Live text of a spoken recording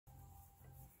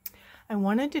I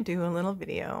wanted to do a little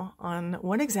video on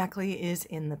what exactly is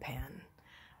in the pan.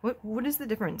 What is the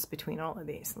difference between all of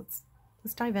these? Let's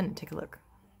dive in and take a look.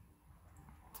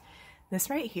 This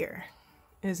right here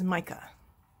is mica.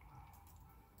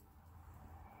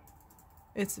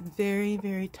 It's very,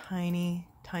 very tiny,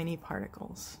 tiny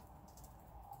particles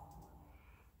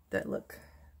that look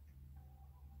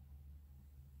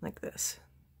like this.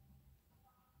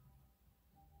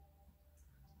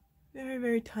 Very,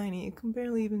 very tiny. You can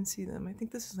barely even see them. I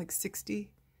think this is like 60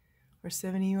 or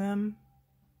 70 UM.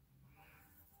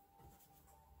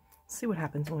 Let's see what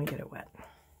happens when we get it wet.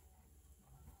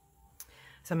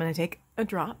 So I'm going to take a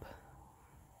drop,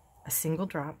 a single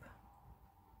drop.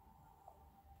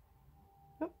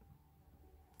 Oh,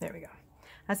 there we go.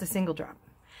 That's a single drop.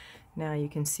 Now you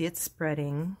can see it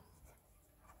spreading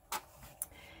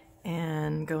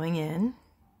and going in.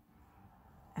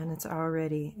 And it's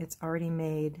already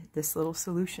made this little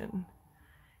solution.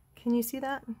 Can you see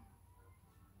that?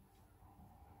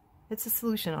 It's a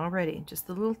solution already, just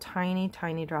a little tiny,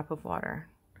 tiny drop of water.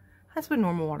 That's what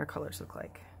normal watercolors look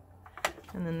like.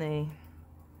 And then they,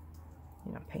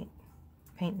 you know, paint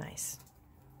nice.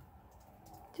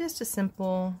 Just a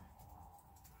simple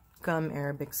gum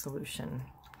Arabic solution.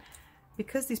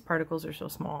 Because these particles are so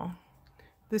small,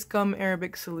 this gum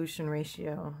Arabic solution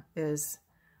ratio is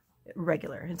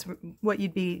regular. It's what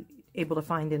you'd be able to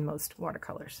find in most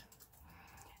watercolors.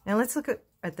 Now let's look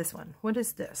at this one. What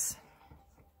is this?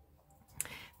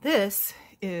 This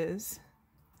is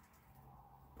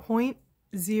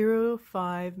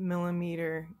 0.05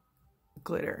 millimeter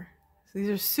glitter. So these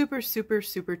are super, super,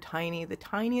 super tiny, the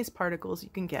tiniest particles you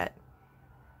can get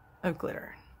of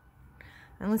glitter.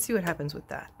 And let's see what happens with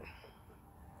that.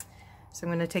 So I'm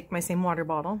going to take my same water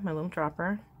bottle, my little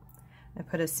dropper, and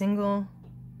put a single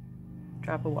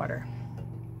drop of water,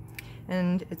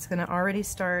 and it's going to already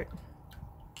start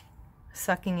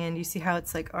sucking in. You see how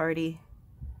it's like already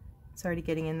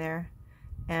getting in there,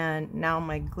 and now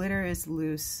my glitter is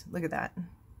loose. Look at that.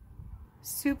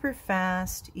 Super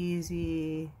fast,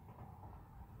 easy,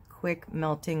 quick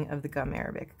melting of the gum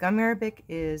Arabic. Gum Arabic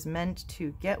is meant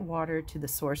to get water to the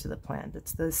source of the plant.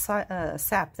 It's the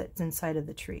sap that's inside of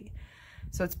the tree,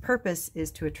 so its purpose is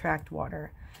to attract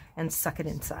water and suck it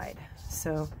inside.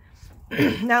 So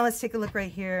now let's take a look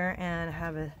right here and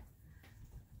have a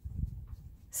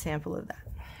sample of that.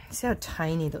 See how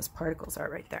tiny those particles are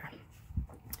right there.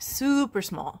 Super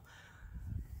small.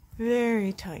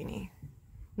 Very tiny.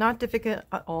 Not difficult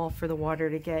at all for the water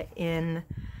to get in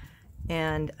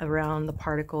and around the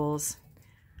particles.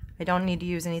 I don't need to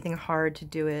use anything hard to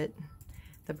do it.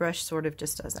 The brush sort of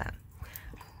just does that.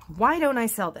 Why don't I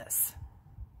sell this?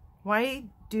 Why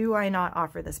do I not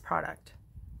offer this product?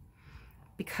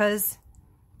 Because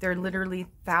there are literally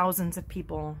thousands of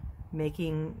people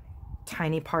making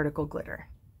tiny particle glitter.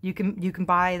 You can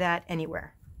buy that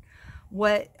anywhere.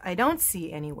 What I don't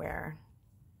see anywhere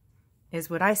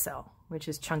is what I sell, which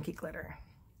is chunky glitter.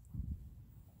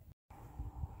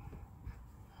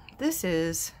 This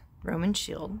is Roman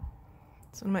Shield.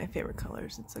 It's one of my favorite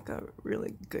colors. It's like a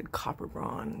really good copper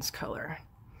bronze color.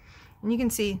 And you can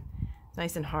see it's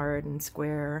nice and hard and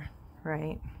square,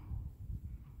 right?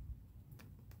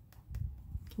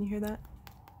 Can you hear that?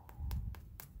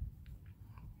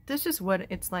 This is what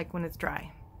it's like when it's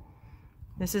dry.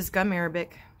 This is gum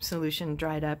Arabic solution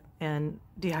dried up and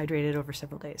dehydrated over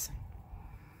several days.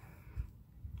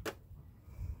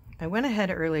 I went ahead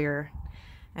earlier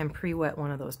and pre-wet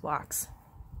one of those blocks.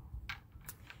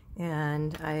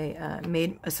 And I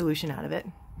made a solution out of it.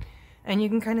 And you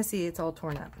can kind of see it's all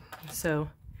torn up. So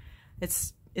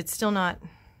it's still not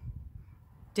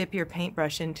dip your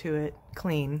paintbrush into it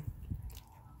clean.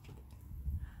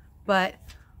 But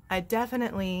I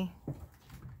definitely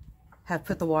have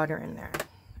put the water in there.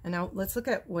 And now let's look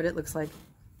at what it looks like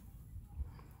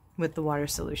with the water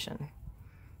solution.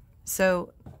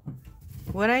 So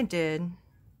what I did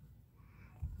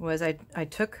was I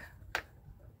took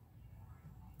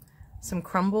some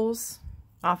crumbles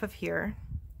off of here.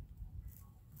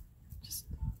 Just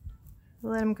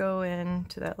let them go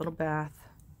into that little bath.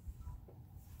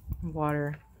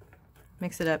 Water.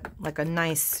 Mix it up like a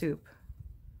nice soup.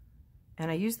 And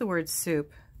I use the word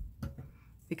soup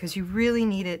because you really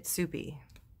need it soupy.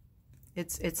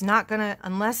 It's not gonna,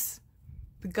 unless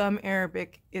the gum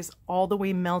Arabic is all the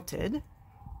way melted,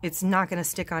 it's not gonna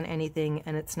stick on anything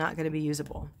and it's not gonna be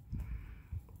usable.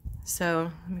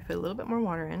 So let me put a little bit more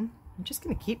water in. I'm just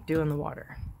gonna keep doing the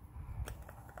water.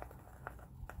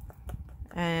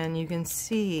 And you can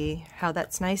see how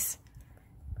that's nice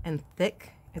and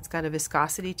thick. It's got a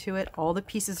viscosity to it. All the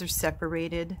pieces are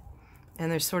separated and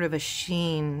there's sort of a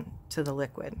sheen to the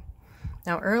liquid.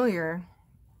 Now earlier,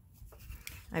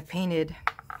 I painted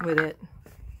with it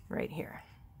right here.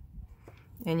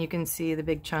 And you can see the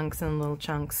big chunks and little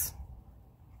chunks,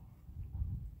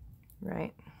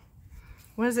 right?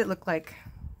 What does it look like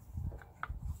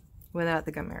without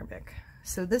the gum arabic?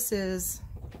 So this is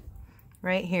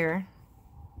right here.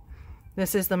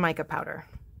 This is the mica powder.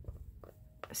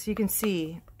 So you can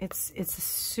see it's a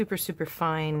super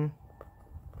fine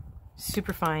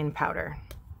powder,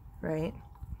 right?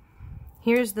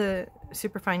 Here's the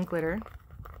super fine glitter.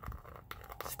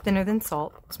 It's thinner than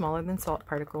salt, smaller than salt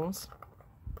particles.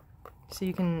 So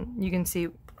you can see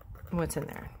what's in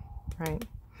there, right?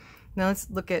 Now let's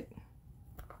look at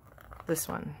this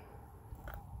one.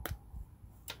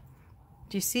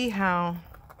 Do you see how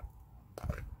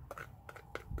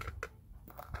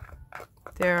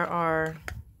there are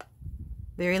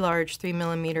very large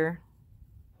 3mm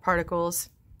particles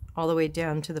all the way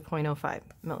down to the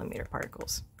 0.05mm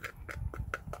particles?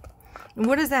 And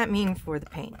what does that mean for the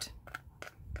paint?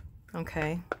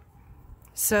 Okay,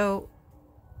 so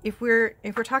if we're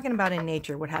talking about in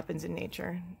nature, what happens in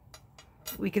nature,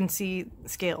 we can see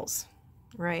scales,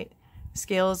 right?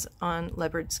 Scales on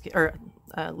leopard skin or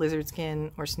lizard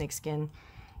skin or snake skin.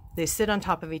 They sit on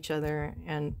top of each other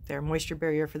and they're a moisture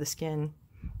barrier for the skin,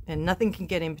 and nothing can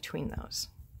get in between those.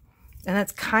 And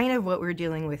that's kind of what we're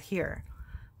dealing with here,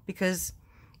 because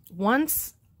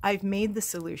once I've made the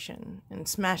solution and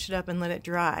smashed it up and let it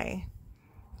dry,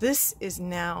 this is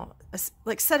now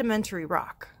like sedimentary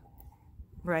rock,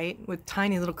 right? With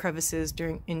tiny little crevices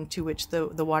into which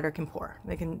the water can pour.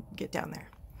 They can get down there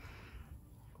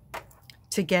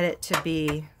to get it to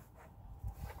be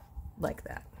like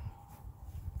that.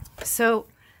 So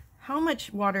how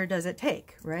much water does it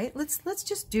take, right? Let's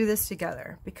just do this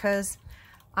together, because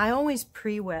I always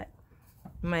pre-wet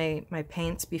my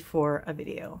paints before a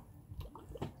video,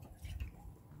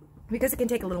 because it can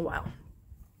take a little while.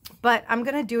 But I'm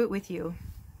gonna do it with you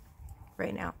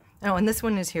right now. Oh, and this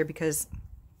one is here because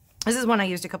this is one I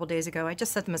used a couple days ago. I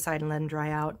just set them aside and let them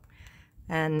dry out,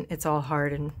 and it's all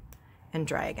hard and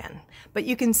dry again. But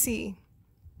you can see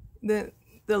the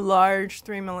large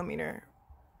 3mm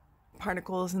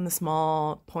particles and the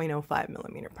small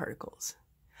 0.05mm particles.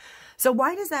 So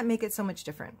why does that make it so much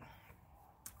different?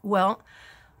 Well,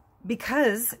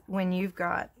 because when you've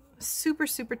got super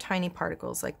tiny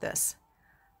particles like this,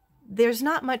 there's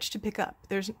not much to pick up.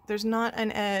 There's not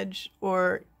an edge,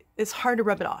 or it's hard to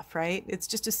rub it off, right? It's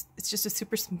just a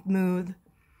super smooth.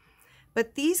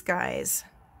 But these guys,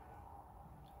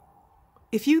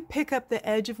 if you pick up the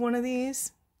edge of one of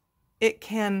these, it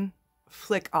can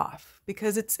flick off,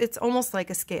 because it's almost like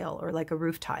a scale or like a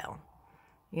roof tile.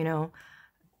 You know,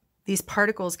 these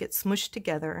particles get smushed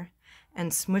together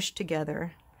and smushed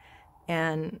together,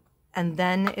 and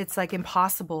then it's like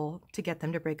impossible to get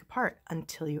them to break apart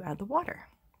until you add the water.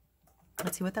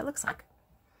 Let's see what that looks like.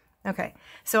 Okay,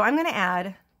 so I'm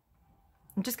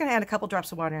just gonna add a couple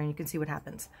drops of water, and you can see what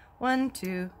happens. 1,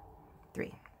 2,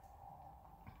 3.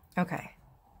 Okay.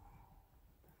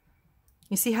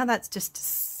 You see how that's just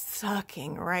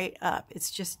sucking right up?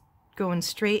 It's just going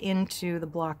straight into the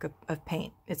block of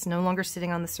paint. It's no longer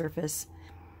sitting on the surface.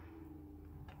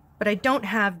 But I don't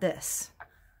have this.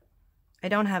 I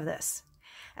don't have this.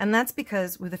 And that's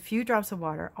because with a few drops of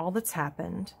water, all that's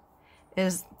happened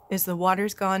is the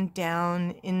water's gone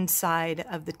down inside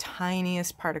of the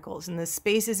tiniest particles, and the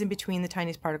spaces in between the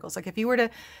tiniest particles. Like if you were to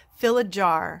fill a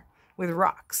jar with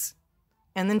rocks,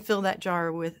 and then fill that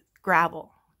jar with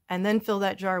gravel, and then fill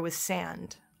that jar with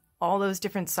sand, all those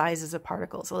different sizes of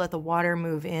particles, so let the water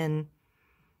move in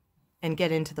and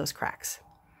get into those cracks.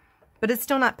 But it's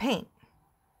still not paint.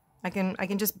 I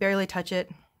can just barely touch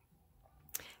it.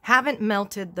 Haven't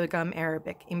melted the gum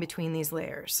arabic in between these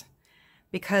layers,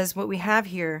 because what we have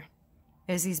here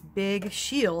is these big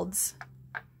shields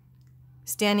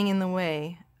standing in the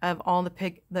way of all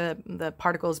the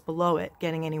particles below it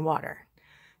getting any water.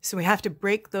 So we have to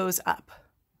break those up.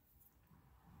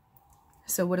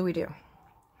 So what do?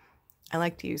 I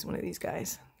like to use one of these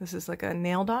guys. This is like a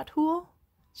nail dot tool.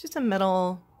 It's just a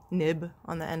metal nib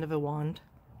on the end of a wand.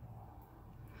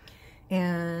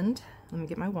 And let me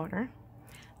get my water.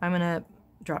 I'm gonna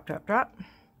drop,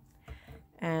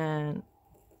 and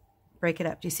break it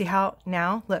up. Do you see how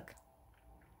now? Look,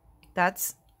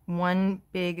 that's one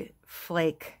big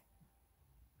flake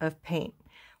of paint.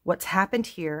 What's happened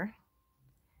here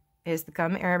is the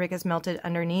gum arabic is melted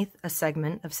underneath a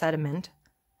segment of sediment,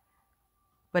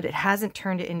 but it hasn't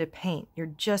turned it into paint. You're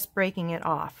just breaking it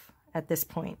off at this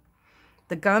point.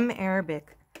 The gum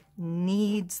arabic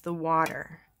needs the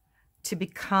water to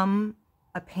become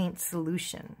a paint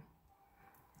solution.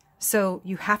 So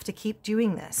you have to keep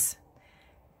doing this.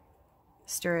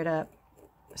 stir it up,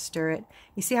 stir it.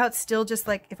 You see how it's still just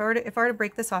like, if I were to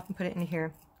break this off and put it in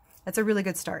here, that's a really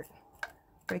good start.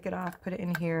 Break it off, put it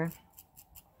in here.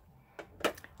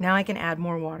 Now I can add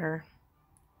more water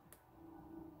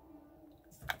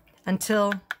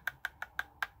until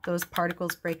those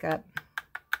particles break up.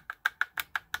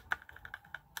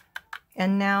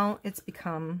 And now it's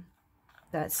become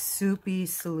that soupy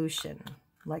solution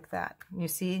like that. You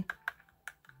see?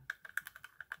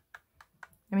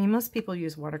 I mean, most people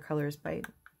use watercolors by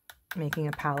making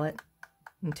a palette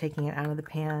and taking it out of the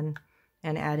pan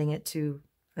and adding it to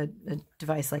a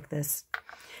device like this.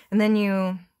 And then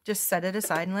you just set it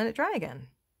aside and let it dry again.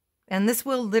 And this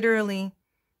will literally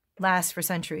last for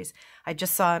centuries. I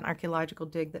just saw an archaeological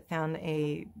dig that found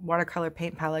a watercolor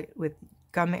paint palette with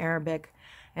gum arabic,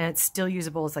 and it's still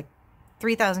usable. It's like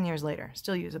 3,000 years later,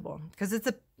 still usable, because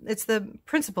it's the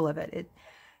principle of it.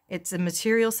 It's a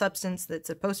material substance that's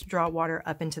supposed to draw water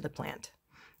up into the plant,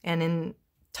 and in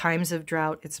times of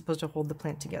drought, it's supposed to hold the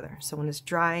plant together. So when it's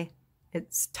dry,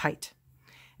 it's tight,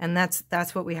 and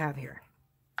that's what we have here.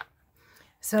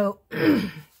 So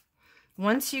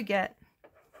once you get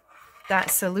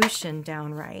that solution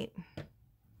down right,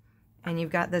 and you've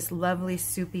got this lovely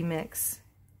soupy mix,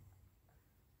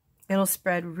 it'll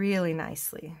spread really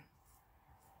nicely.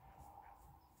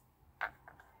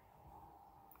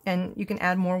 And you can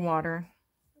add more water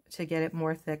to get it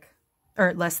more thick,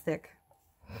 or less thick.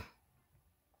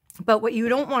 But what you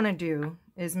don't want to do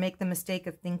is make the mistake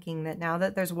of thinking that now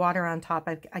that there's water on top,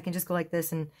 I can just go like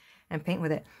this and paint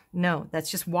with it. No, that's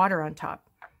just water on top.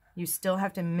 You still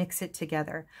have to mix it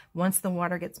together. Once the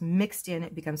water gets mixed in,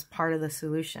 it becomes part of the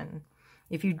solution.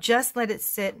 If you just let it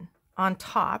sit on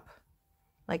top,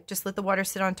 like just let the water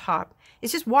sit on top,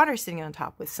 it's just water sitting on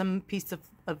top with some piece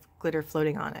of glitter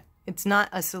floating on it. It's not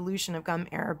a solution of gum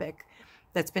arabic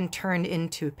that's been turned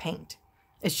into paint.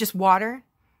 It's just water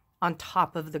on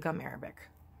top of the gum arabic.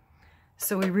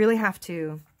 So we really have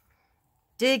to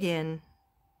dig in,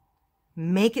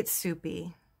 make it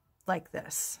soupy like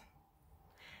this.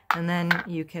 And then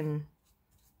you can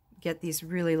get these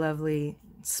really lovely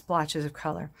splotches of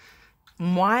color.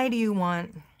 Why do you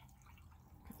want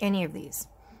any of these?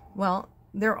 Well,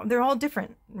 they're all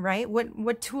different, right?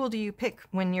 What tool do you pick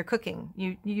when you're cooking?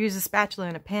 You use a spatula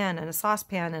and a pan and a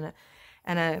saucepan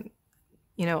and a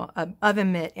you know, an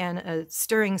oven mitt and a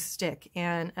stirring stick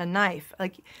and a knife.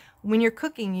 Like when you're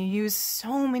cooking, you use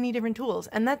so many different tools,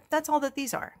 and that's all that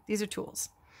these are. These are tools.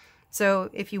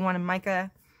 So if you want a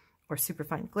mica or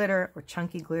superfine glitter or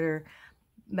chunky glitter,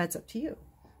 that's up to you.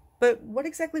 But what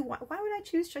exactly, why would I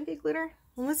choose chunky glitter?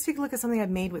 Well, let's take a look at something I've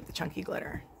made with the chunky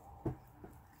glitter.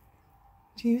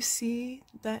 Do you see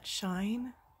that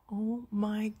shine? Oh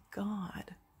my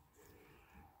God.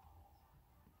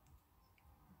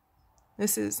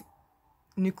 This is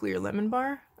Nuclear Lemon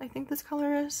Bar, I think this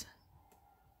color is.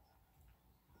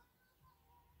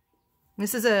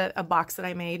 This is a box that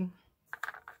I made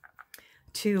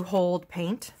to hold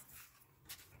paint.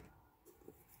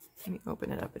 Let me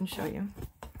open it up and show you.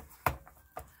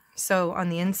 So on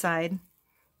the inside,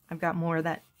 I've got more of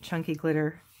that chunky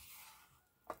glitter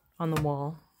on the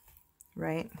wall,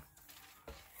 right?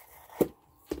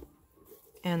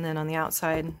 And then on the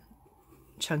outside,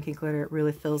 chunky glitter, it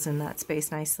really fills in that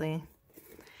space nicely.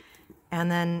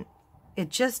 And then it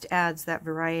just adds that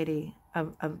variety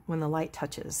of when the light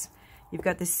touches. You've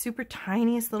got this super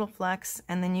tiniest little flecks,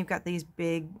 and then you've got these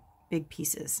big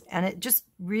pieces. And it just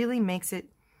really makes it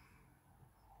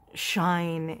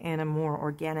shine in a more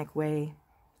organic way,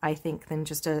 I think, than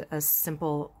just a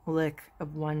simple lick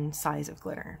of one size of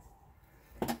glitter.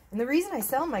 And the reason I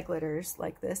sell my glitters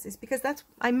like this is because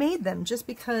I made them just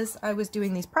because I was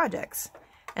doing these projects.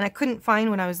 And I couldn't find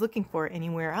what I was looking for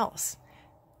anywhere else.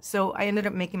 So I ended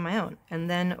up making my own. And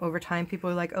then over time, people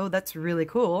were like, oh, that's really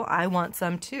cool. I want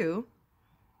some too.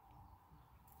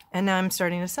 And now I'm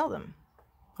starting to sell them.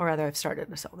 Or rather, I've started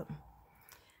to sell them.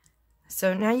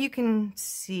 So now you can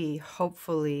see,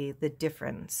 hopefully, the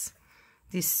difference.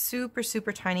 These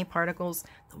super tiny particles,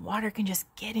 the water can just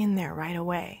get in there right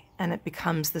away. And it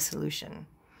becomes the solution.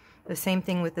 The same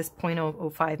thing with this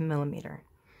 0.005 millimeter.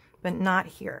 But not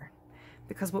here.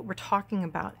 Because what we're talking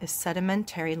about is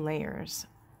sedimentary layers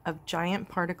of giant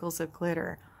particles of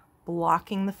glitter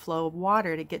blocking the flow of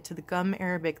water to get to the gum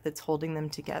arabic that's holding them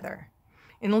together.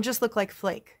 And it'll just look like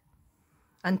flake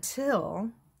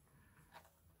until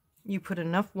you put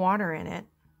enough water in it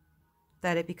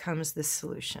that it becomes this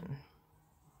solution.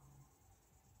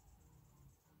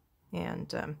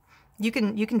 And you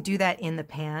can do that in the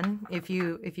pan if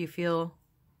you feel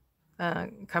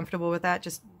comfortable with that.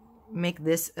 Just make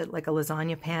this like a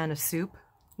lasagna pan of soup,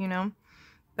 you know.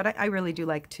 But I really do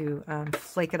like to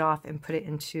flake it off and put it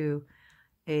into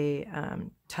a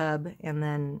tub and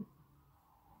then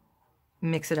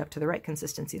mix it up to the right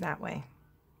consistency that way.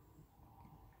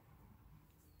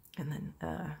 And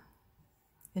then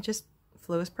it just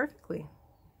flows perfectly.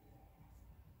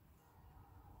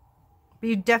 But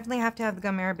you definitely have to have the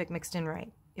gum arabic mixed in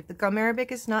right. If the gum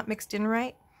arabic is not mixed in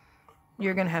right,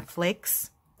 you're going to have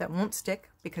flakes that won't stick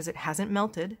because it hasn't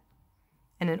melted.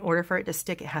 And in order for it to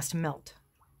stick, it has to melt.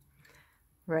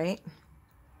 Right?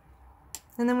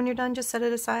 And then when you're done, just set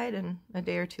it aside, and a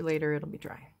day or two later, it'll be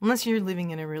dry. Unless you're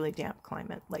living in a really damp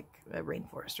climate, like a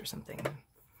rainforest or something.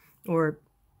 Or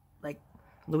like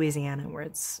Louisiana, where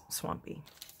it's swampy.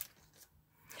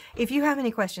 If you have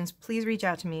any questions, please reach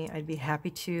out to me. I'd be happy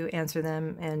to answer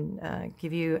them and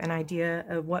give you an idea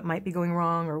of what might be going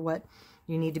wrong or what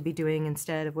you need to be doing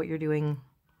instead of what you're doing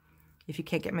if you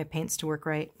can't get my paints to work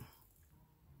right.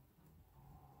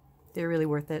 They're really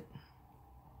worth it.